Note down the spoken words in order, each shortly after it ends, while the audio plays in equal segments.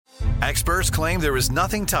Experts claim there is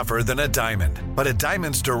nothing tougher than a diamond. But at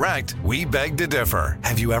Diamonds Direct, we beg to differ.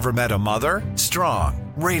 Have you ever met a mother?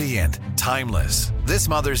 Strong, radiant, timeless. This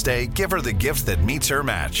Mother's Day, give her the gift that meets her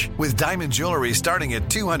match. With diamond jewelry starting at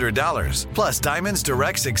 $200. Plus Diamonds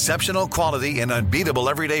Direct's exceptional quality and unbeatable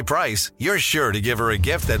everyday price, you're sure to give her a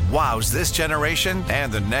gift that wows this generation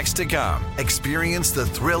and the next to come. Experience the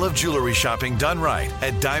thrill of jewelry shopping done right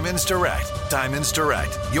at Diamonds Direct. Diamonds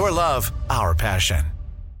Direct. Your love, our passion.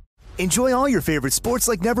 Enjoy all your favorite sports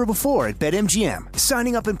like never before at BetMGM.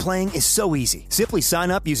 Signing up and playing is so easy. Simply sign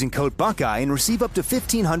up using code Buckeye and receive up to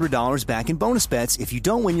 $1,500 back in bonus bets if you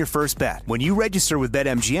don't win your first bet. When you register with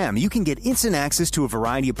BetMGM, you can get instant access to a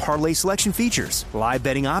variety of parlay selection features, live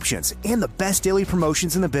betting options, and the best daily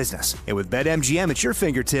promotions in the business. And with BetMGM at your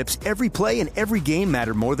fingertips, every play and every game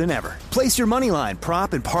matter more than ever. Place your moneyline,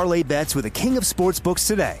 prop, and parlay bets with the king of sportsbooks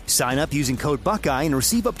today. Sign up using code Buckeye and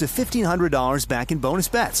receive up to $1,500 back in bonus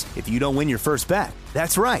bets if you don't win your first bet.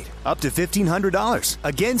 That's right, up to $1,500.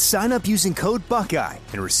 Again, sign up using code Buckeye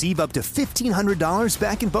and receive up to $1,500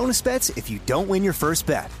 back in bonus bets if you don't win your first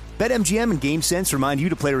bet. BetMGM and GameSense remind you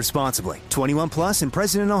to play responsibly. 21 plus and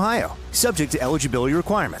present in Ohio. Subject to eligibility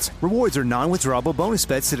requirements. Rewards are non-withdrawable bonus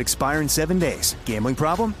bets that expire in 7 days. Gambling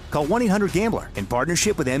problem? Call 1-800-GAMBLER in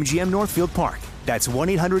partnership with MGM Northfield Park. That's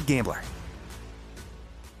 1-800-GAMBLER.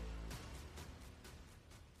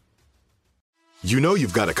 You know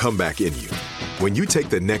you've got a comeback in you. When you take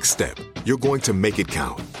the next step, you're going to make it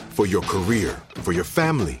count. For your career, for your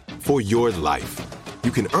family, for your life. You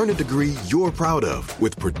can earn a degree you're proud of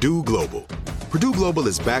with Purdue Global. Purdue Global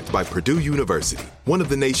is backed by Purdue University, one of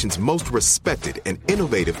the nation's most respected and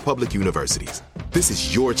innovative public universities. This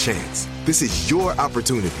is your chance. This is your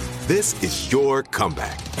opportunity. This is your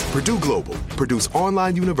comeback. Purdue Global, Purdue's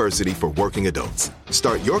online university for working adults.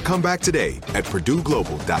 Start your comeback today at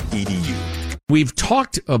purdueglobal.edu. We've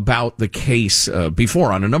talked about the case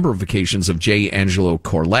before on a number of occasions of J. Angelo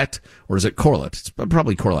Corlett, or is it Corlett? It's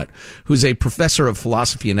probably Corlett, who's a professor of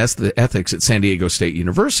philosophy and ethics at San Diego State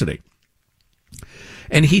University.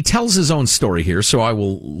 And he tells his own story here, so I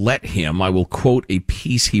will quote a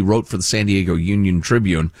piece he wrote for the San Diego Union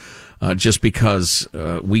Tribune, just because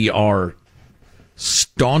we are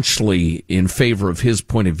staunchly in favor of his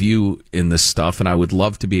point of view in this stuff, and I would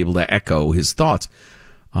love to be able to echo his thoughts.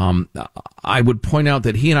 I would point out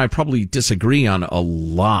that he and I probably disagree on a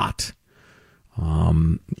lot.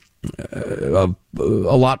 A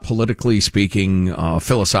lot politically speaking,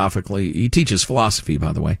 philosophically. He teaches philosophy,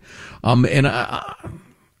 by the way. And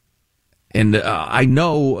I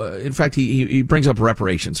know, in fact, he brings up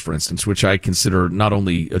reparations, for instance, which I consider not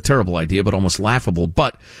only a terrible idea, but almost laughable.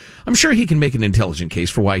 But I'm sure he can make an intelligent case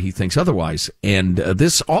for why he thinks otherwise. And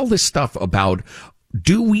all this stuff about,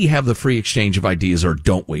 do we have the free exchange of ideas or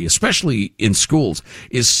don't we, especially in schools,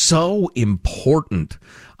 is so important.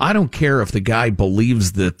 I don't care if the guy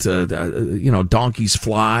believes that, donkeys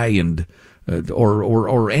fly and,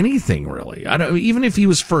 or anything really. Even if he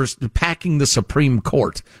was first packing the Supreme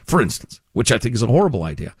Court, for instance, which I think is a horrible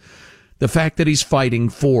idea. The fact that he's fighting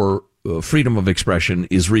for freedom of expression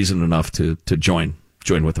is reason enough to join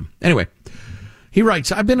with him. Anyway. He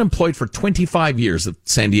writes, I've been employed for 25 years at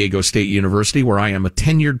San Diego State University, where I am a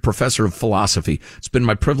tenured professor of philosophy. It's been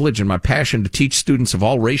my privilege and my passion to teach students of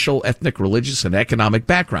all racial, ethnic, religious, and economic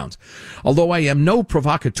backgrounds. Although I am no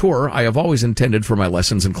provocateur, I have always intended for my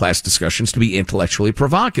lessons and class discussions to be intellectually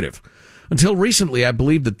provocative. Until recently, I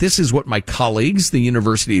believed that this is what my colleagues, the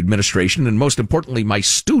university administration, and most importantly, my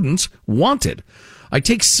students wanted. I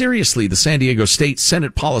take seriously the San Diego State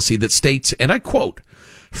Senate policy that states, and I quote,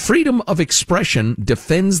 freedom of expression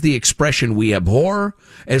defends the expression we abhor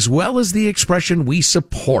as well as the expression we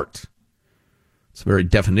support. It's the very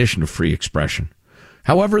definition of free expression.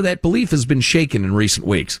 However, that belief has been shaken in recent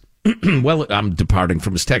weeks. Well, I'm departing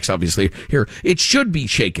from his text, obviously, here. It should be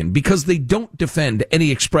shaken because they don't defend any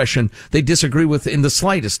expression they disagree with in the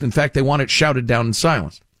slightest. In fact, they want it shouted down and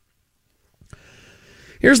silenced.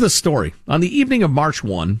 Here's the story. On the evening of March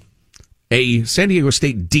 1, a San Diego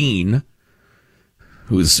State dean,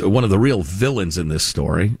 who's one of the real villains in this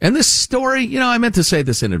story. And this story, I meant to say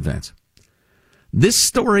this in advance. This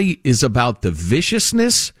story is about the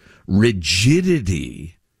viciousness,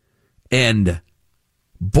 rigidity, and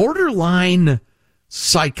borderline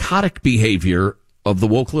psychotic behavior of the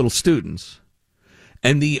woke little students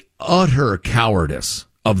and the utter cowardice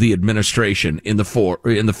of the administration in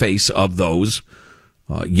the face of those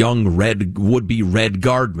young would-be Red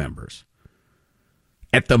Guard members.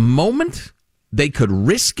 At the moment they could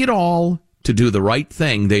risk it all to do the right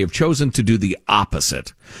thing, they have chosen to do the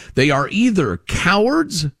opposite. They are either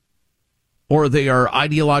cowards or they are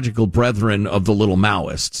ideological brethren of the little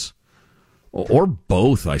Maoists. Or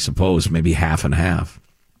both, I suppose, maybe half and half.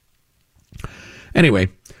 Anyway,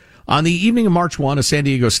 on the evening of March 1, a San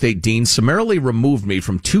Diego State dean summarily removed me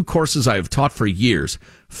from 2 courses I have taught for years: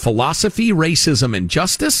 philosophy, racism, and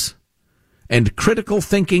justice, and critical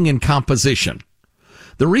thinking and composition.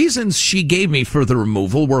 The reasons she gave me for the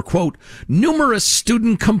removal were, quote, numerous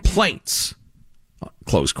student complaints,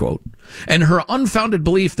 close quote, and her unfounded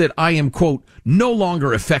belief that I am, quote, no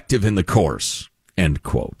longer effective in the course, end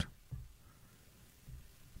quote.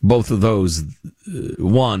 Both of those,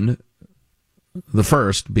 one, the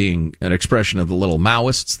first being an expression of the little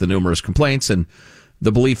Maoists, the numerous complaints, and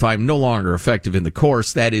the belief I'm no longer effective in the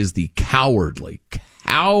course, that is the cowardly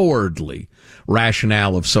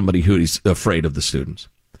rationale of somebody who's afraid of the students.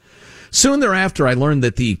 Soon thereafter, I learned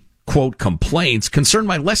that the, quote, complaints concerned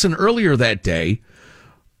my lesson earlier that day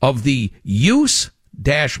of the use-mention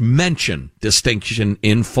distinction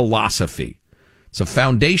in philosophy. It's a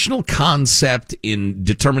foundational concept in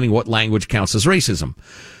determining what language counts as racism.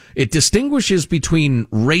 It distinguishes between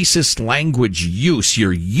racist language use.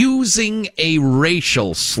 You're using a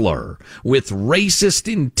racial slur with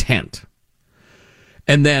racist intent.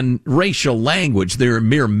 And then racial language, they're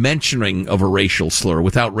mere mentioning of a racial slur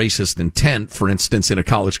without racist intent, for instance, in a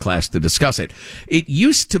college class to discuss it. It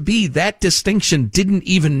used to be that distinction didn't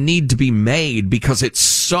even need to be made because it's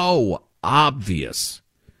so obvious.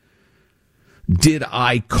 Did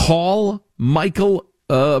I call Michael,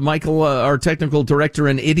 our technical director,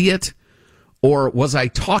 an idiot? Or was I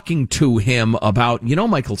talking to him about,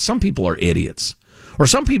 Michael, some people are idiots. Or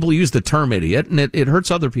some people use the term idiot and it hurts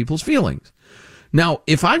other people's feelings. Now,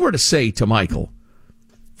 if I were to say to Michael,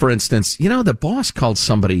 for instance, the boss called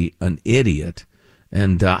somebody an idiot,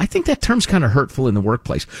 and I think that term's kind of hurtful in the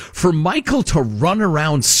workplace. For Michael to run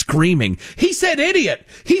around screaming, he said idiot,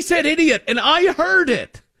 and I heard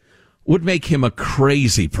it, would make him a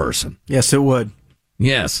crazy person. Yes, it would.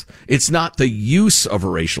 Yes. It's not the use of a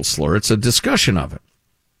racial slur, it's a discussion of it.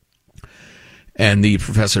 And the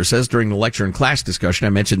professor says during the lecture and class discussion, I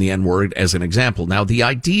mentioned the N-word as an example. Now, the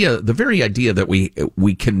very idea that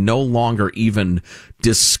we can no longer even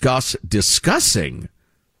discussing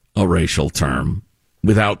a racial term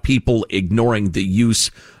without people ignoring the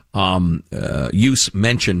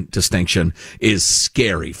use-mention distinction is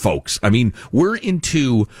scary, folks. I mean, we're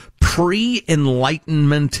into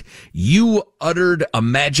pre-enlightenment, you uttered a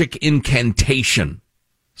magic incantation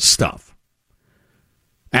stuff.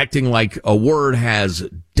 Acting like a word has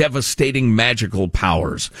devastating magical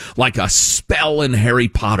powers, like a spell in Harry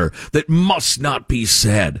Potter that must not be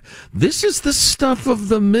said. This is the stuff of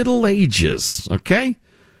the Middle Ages, okay?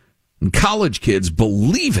 And college kids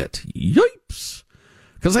believe it. Yipes!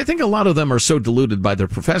 Because I think a lot of them are so deluded by their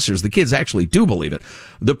professors, the kids actually do believe it.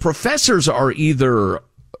 The professors are either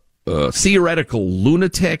theoretical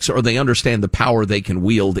lunatics, or they understand the power they can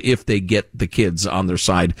wield if they get the kids on their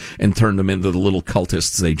side and turn them into the little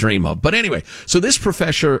cultists they dream of. But anyway, so this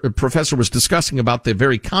professor was discussing about the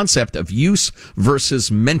very concept of use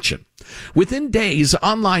versus mention. Within days,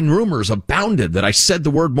 online rumors abounded that I said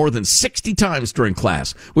the word more than 60 times during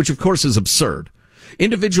class, which of course is absurd.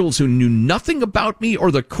 Individuals who knew nothing about me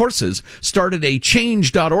or the courses started a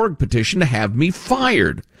change.org petition to have me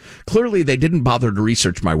fired. Clearly, they didn't bother to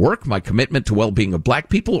research my work, my commitment to well-being of black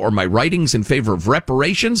people, or my writings in favor of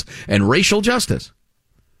reparations and racial justice.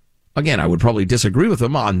 Again, I would probably disagree with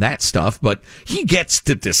him on that stuff, but he gets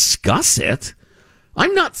to discuss it.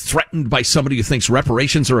 I'm not threatened by somebody who thinks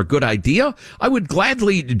reparations are a good idea. I would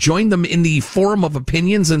gladly join them in the forum of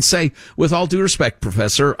opinions and say, with all due respect,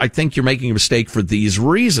 Professor, I think you're making a mistake for these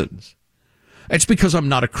reasons. It's because I'm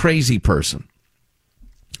not a crazy person.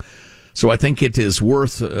 So I think it is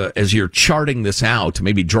worth, as you're charting this out,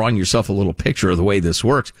 maybe drawing yourself a little picture of the way this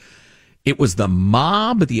works. It was the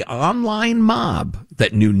mob, the online mob,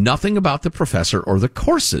 that knew nothing about the professor or the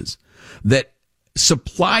courses, that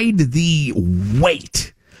supplied the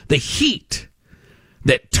weight, the heat,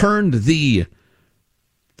 that turned the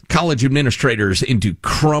college administrators into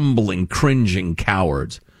crumbling, cringing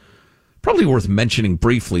cowards. Probably worth mentioning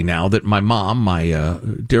briefly now that my mom, my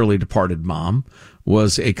dearly departed mom,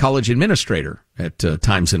 was a college administrator at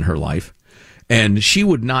times in her life, and she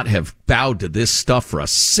would not have bowed to this stuff for a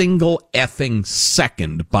single effing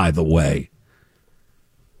second, by the way.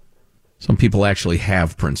 Some people actually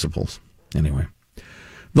have principles. Anyway.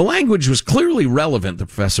 The language was clearly relevant, the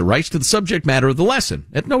professor writes, to the subject matter of the lesson.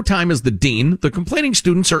 At no time has the dean, the complaining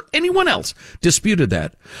students, or anyone else disputed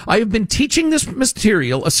that. I have been teaching this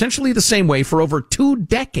material essentially the same way for over 2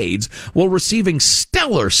 decades while receiving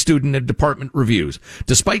stellar student and department reviews,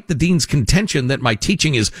 despite the dean's contention that my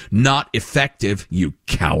teaching is not effective, you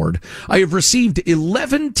coward. I have received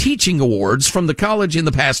 11 teaching awards from the college in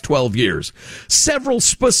the past 12 years, several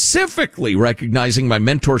specifically recognizing my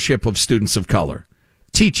mentorship of students of color.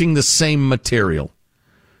 Teaching the same material.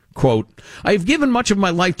 Quote, I have given much of my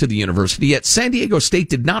life to the university, yet San Diego State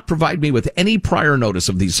did not provide me with any prior notice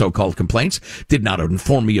of these so-called complaints, did not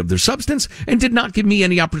inform me of their substance, and did not give me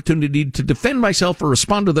any opportunity to defend myself or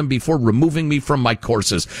respond to them before removing me from my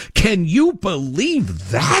courses. Can you believe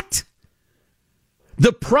that?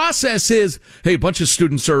 The process is, hey, a bunch of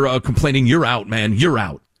students are complaining, you're out, man, you're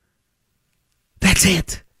out. That's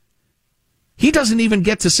it. He doesn't even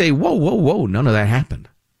get to say, whoa, none of that happened.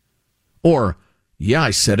 Or, yeah,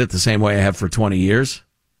 I said it the same way I have for 20 years.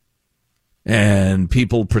 And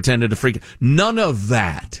people pretended to freak. None of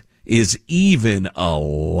that is even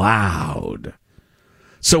allowed.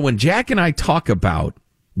 So when Jack and I talk about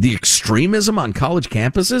the extremism on college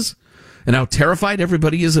campuses and how terrified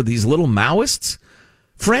everybody is of these little Maoists,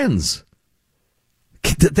 friends,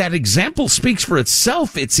 that example speaks for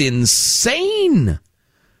itself. It's insane.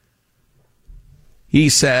 He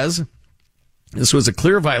says, this was a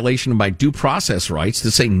clear violation of my due process rights, to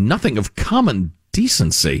say nothing of common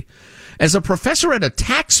decency. As a professor at a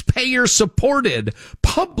taxpayer-supported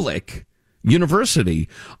public university,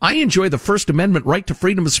 I enjoy the First Amendment right to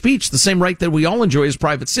freedom of speech, the same right that we all enjoy as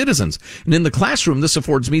private citizens. And in the classroom, this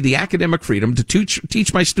affords me the academic freedom to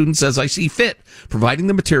teach my students as I see fit, providing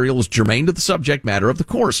the material is germane to the subject matter of the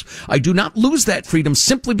course. I do not lose that freedom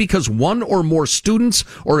simply because one or more students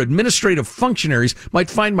or administrative functionaries might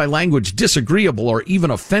find my language disagreeable or even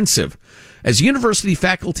offensive. As university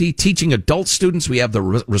faculty teaching adult students, we have the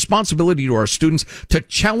responsibility to our students to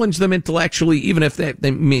challenge them intellectually, even if that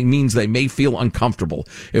means they may feel uncomfortable.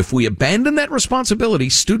 If we abandon that responsibility,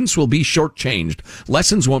 students will be shortchanged.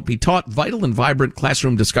 Lessons won't be taught. Vital and vibrant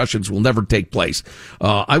classroom discussions will never take place.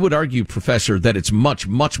 I would argue, Professor, that it's much,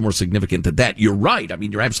 much more significant than that. You're right. I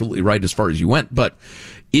mean, you're absolutely right as far as you went, but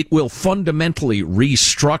it will fundamentally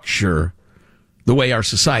restructure the way our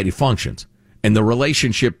society functions. And the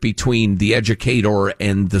relationship between the educator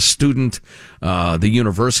and the student, the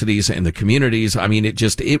universities and the communities. I mean,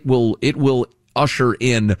 it will usher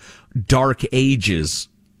in dark ages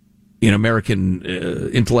in American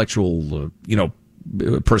intellectual,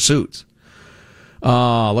 pursuits.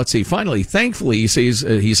 Let's see. Finally, thankfully, he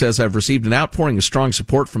says, I've received an outpouring of strong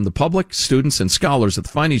support from the public, students, and scholars at the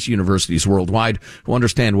finest universities worldwide who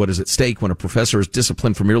understand what is at stake when a professor is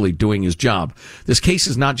disciplined for merely doing his job. This case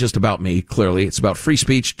is not just about me, clearly. It's about free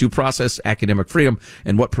speech, due process, academic freedom,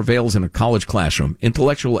 and what prevails in a college classroom,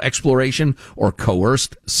 intellectual exploration or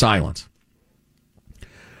coerced silence.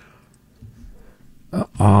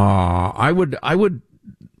 I would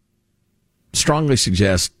strongly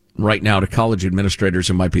suggest right now to college administrators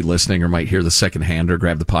who might be listening or might hear the secondhand or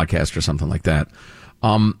grab the podcast or something like that.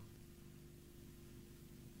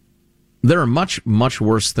 There are much, much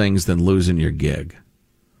worse things than losing your gig.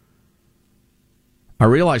 I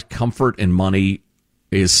realize comfort and money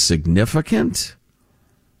is significant.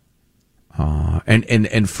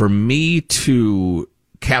 And for me to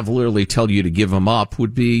cavalierly tell you to give them up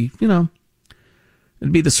would be, it'd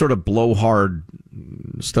be the sort of blowhard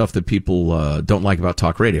stuff that people don't like about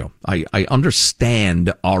talk radio. I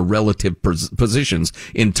understand our relative positions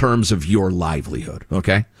in terms of your livelihood,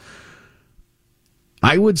 okay?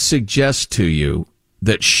 I would suggest to you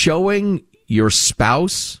that showing your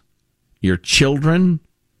spouse, your children,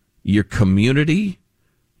 your community,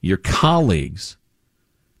 your colleagues,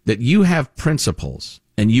 that you have principles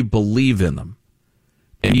and you believe in them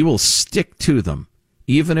and you will stick to them,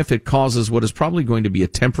 even if it causes what is probably going to be a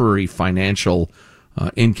temporary financial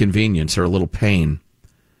inconvenience or a little pain,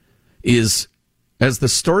 is, as the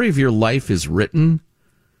story of your life is written,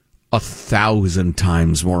 1,000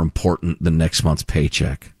 times more important than next month's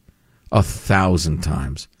paycheck. 1,000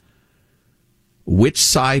 times. Which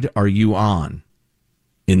side are you on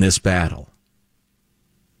in this battle?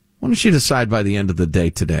 Why don't you decide by the end of the day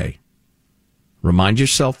today? Remind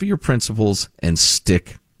yourself of your principles and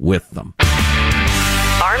stick with them.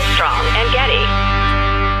 Armstrong and Getty.